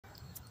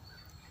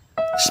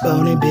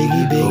Spawning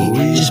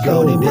Biggie, just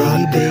spawning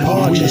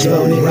Biggie, just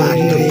spawning rock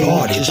the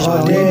party, just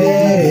spawning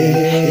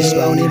Biggie, just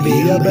spawning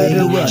Biggie,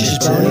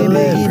 just spawning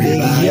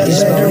Biggie,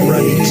 just spawning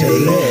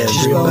Biggie,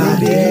 just spawning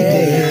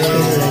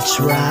Biggie. Let's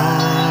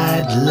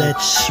ride,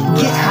 let's ride.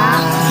 Get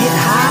high, get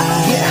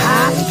high, get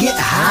high, get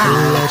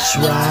high. Let's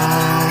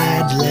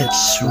ride,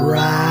 let's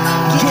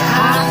ride. Get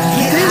high,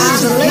 get high. This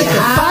is a lake of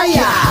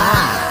fire.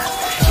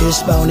 It's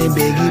spawning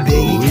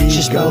Biggie,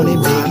 she's spawning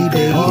Biggie,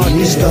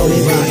 it's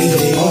spawning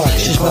Biggie,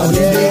 she's spawning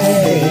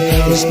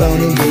Biggie, it's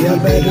spawning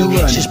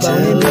Biggie, she's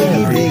spawning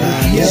Biggie,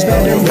 it's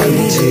spawning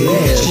Biggie,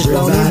 she's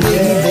spawning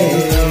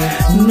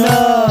Biggie.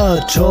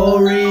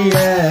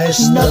 Notorious,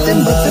 nothing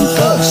but them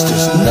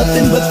thugsters,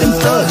 nothing but them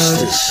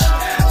thugsters.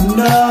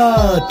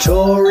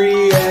 Notorious,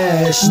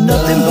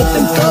 nothing but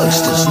them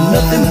thugsters,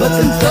 nothing but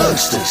them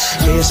thugsters.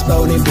 Yeah,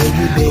 spawning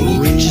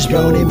Biggie, she's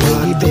spawning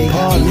Biggie,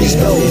 it's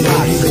spawning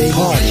Biggie,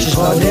 she's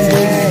spawning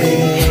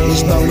Biggie, it's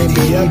spawning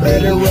Biggie,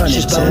 better run,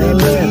 she's spawning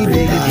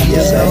Biggie,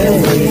 it's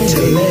spawning Biggie,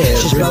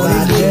 she's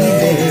spawning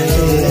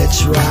Biggie. Let's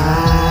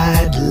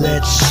ride,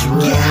 let's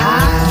ride. Get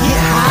high,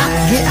 get high,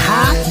 get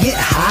high, get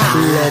high.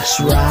 Let's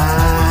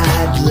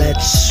ride,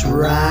 let's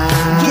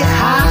ride. Get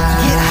high,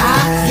 get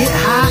high, get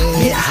high,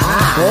 get high.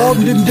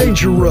 Armed and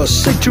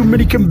dangerous, say too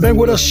many can bang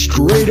with us.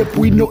 Straight up,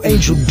 we no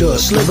angel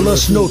dust. Label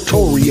us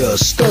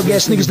notorious. Thug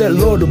ass niggas that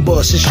love the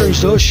bus. It's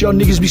strange to us, y'all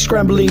niggas be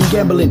scrambling,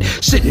 gambling,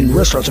 sitting in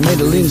restaurants with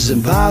mandolins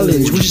and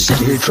violins. We just sit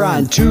here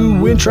trying to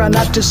win, try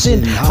not to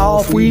sin.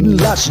 Off weed and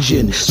lots of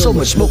gin. So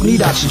much smoke,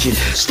 need oxygen.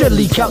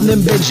 Steadily counting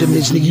them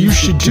Benjamins, nigga. You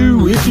should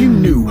do if you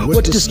knew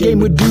what this game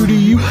would do to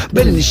you.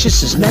 Betting this shit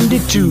since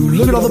 92.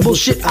 Look at all the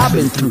bullshit I've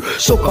been through.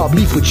 So-called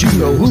beef with you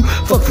know who.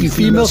 Fuck few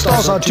female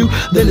stars are too.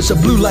 Then it's a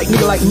blue like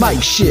nigga like Mike.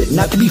 Shit,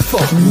 not to be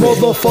fucked.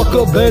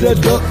 Motherfucker, better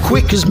duck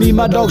quick, cause me and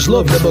my dogs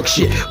love the buck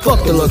shit.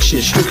 Fuck the luck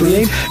shit, strictly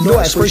aim. No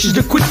aspirations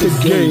to quit the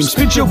game.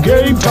 Spit your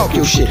game, talk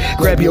your shit.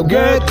 Grab your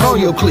gag, call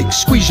your click.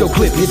 Squeeze your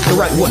clip, hit the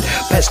right one.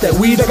 Pass that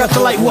weed, I got to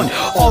light one.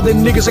 All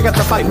them niggas, I got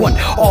to fight one.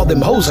 All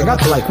them hoes, I got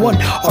to like one.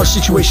 Our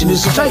situation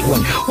is a tight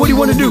one. What do you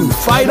wanna do?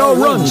 Fight or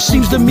run?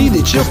 Seems to me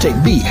that you'll take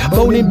B.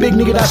 Boning big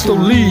nigga, that's the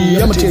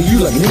lead. I'ma tell you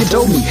like a nigga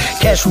told me.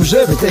 Cash rules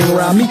everything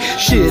around me.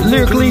 Shit,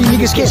 lyrically,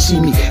 niggas can't see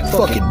me.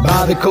 Fuck it,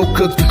 buy the coke,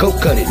 cook the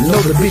coke, cut it. Know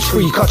the bitch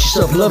before you caught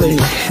yourself loving it.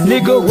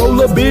 Nigga,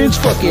 roll up bins,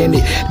 fucking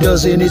it.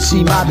 Doesn't it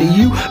seem odd to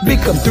you? Big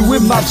come through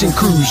with mobs and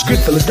crews. Good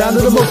fellas down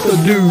to the motor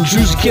dudes.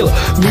 Who's a killer?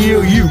 Me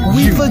or you?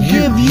 We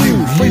forgive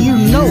you, for you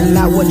know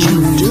not what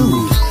you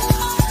do.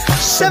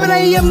 7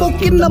 a.m.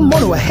 woke in the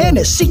morning with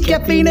Hennessy,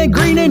 caffeine and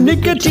green and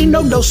nicotine.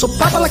 No dose, so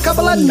pop like a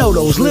couple of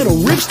no-dos. Little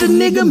rips to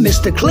nigga,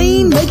 Mr.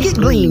 Clean, make it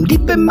gleam.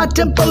 Deep in my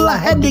temple, I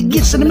had to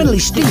get sentimentally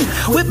steam.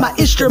 With my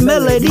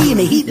instrumentality and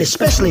the heat,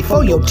 especially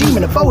for your team.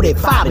 In a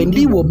 45 and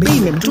D will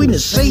beam in between the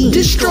scenes.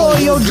 Destroy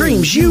your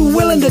dreams, you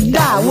willing to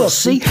die? We'll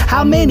see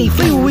how many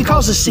flee when we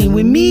cause a scene.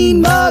 We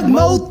mean mug,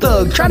 mo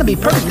thug, trying to be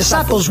perfect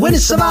disciples when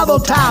it's survival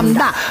time.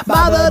 Not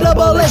by the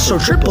double S or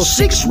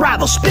 666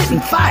 rival,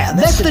 spitting fire.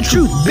 That's the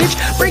truth, bitch.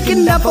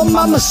 Breaking down for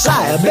my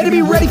messiah. Better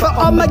be ready for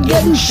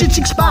Armageddon, shit's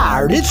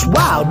expired. It's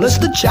wild, bless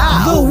the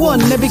child. The one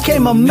that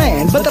became a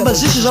man, but the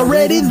position's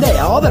already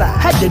there. All that I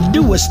had to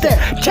do was stare.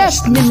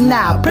 Test me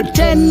now,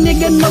 pretend,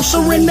 nigga, no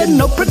surrender,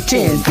 no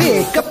pretend.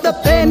 Pick up the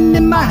pen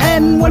in my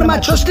hand, one of my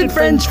trusted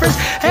friends.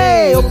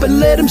 Hey, open,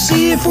 let him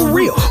see it for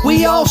real.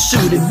 We all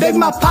suited, beg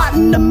my pot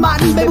in the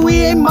mutton, baby,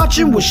 we ain't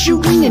marching, we're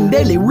shooting in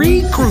daily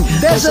recruit.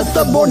 There's a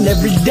thug born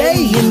every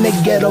day in the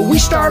ghetto. We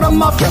start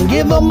them off young,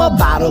 give them a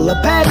bottle, a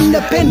pad and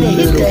a pen to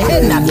hit the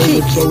head. Now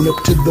kick bone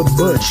up to the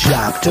butt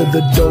shop, to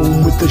the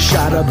dome with the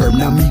shot of herb.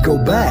 Now me go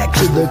back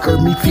to the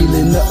curb, me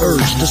feeling the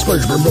urge to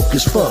splurge, but broke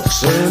as fuck,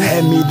 son.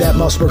 Hand me that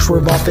mouse spark,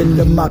 swerve off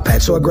into my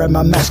pad. So I grab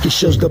my mask, it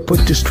shows to put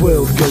this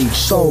 12 gauge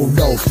sold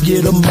off.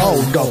 Get them all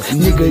off,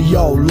 nigga,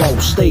 y'all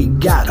lost. They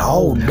got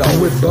hold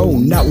on with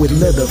bone, not with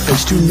leather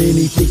face. Too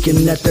many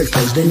thinking that they're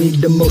close. They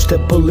need the most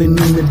at pulling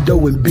in the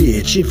dough. And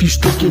bitch, if you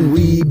sticking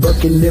weed,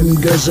 bucking them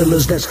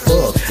guzzlers, that's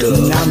fucked up.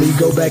 Now me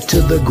go back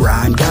to the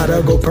grind,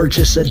 gotta go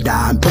purchase a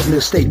dime. Putting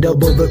the state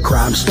double the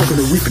crime, smoking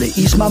the reefer to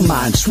ease my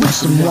mind. Switch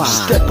some wine,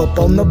 step up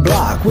on the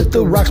block with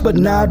the rocks, but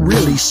not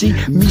really. See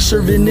me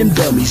serving them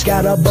dummies,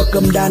 gotta buck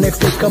them down if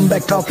they come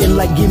back talking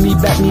like give me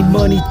back me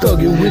money,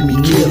 thugging with me.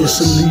 Get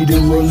us a leader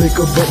or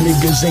liquor, but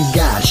niggas ain't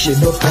got shit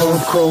but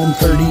pump chrome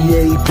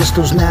 38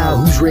 pistols. Now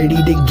who's ready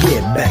to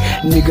get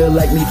back? Nigga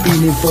like me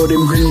feeling for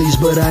them greenies,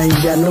 but I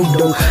ain't got no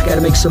dough.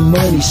 Gotta make some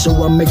money, so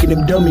I'm making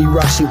them dummy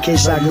rocks in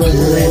case I go.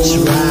 Let's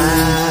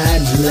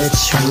ride,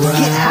 let's ride.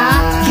 Get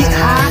high, get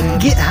high,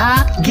 get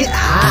high, get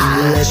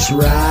high. Let's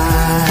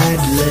ride,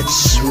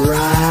 let's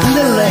ride.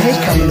 Little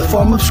hate come in the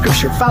form of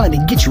scripture, finally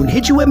to get you and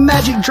hit you with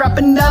magic,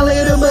 dropping down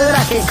little, but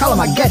I can't call it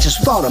my gadgets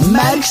with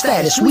automatic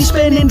status. We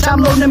spending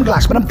time loading them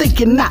Glocks, but I'm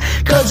thinking not,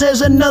 cause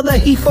there's another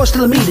he forced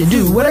telling me to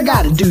do what I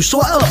gotta do.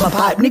 So I up my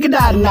pipe, nigga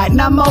die tonight,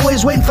 and I'm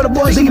always waiting for the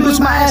boys to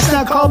boost my ass.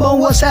 Now call on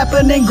what's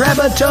happening, grab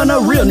a ton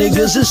of real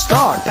niggas and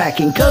start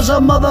packing, cause a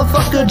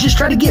motherfucker just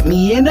tried to get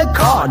me in a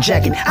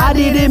carjacking. I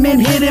did him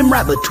and hit him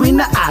right between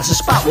the eyes. The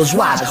spot was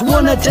wise.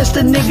 Wanna test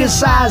a nigga's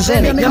size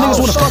and it Y'all niggas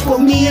wanna fuck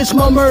with me, it's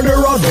my murder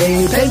all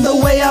day. pave the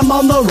way, I'm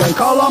on the run.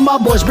 Call all my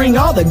boys, bring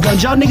all the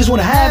guns. Y'all niggas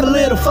wanna have a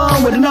little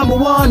fun with the number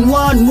one.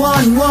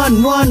 With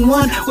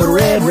a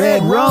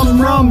red rum.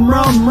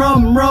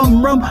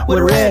 With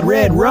a red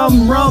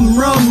rum.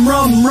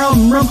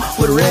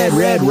 With a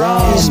red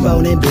rum. It's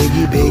boning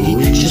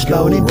Biggie. She's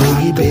boning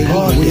Biggie.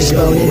 It's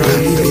boning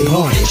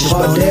Biggie. She's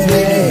boning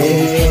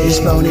Biggie. It's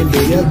boning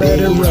Biggie.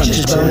 Better run.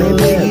 She's boning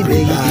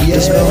Biggie.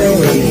 It's boning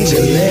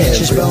Biggie.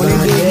 She's boning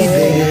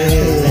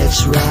Biggie.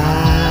 Let's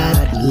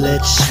ride.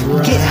 Let's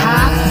ride. Get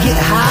high.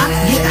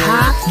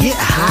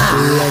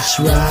 Let's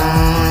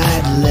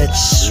ride.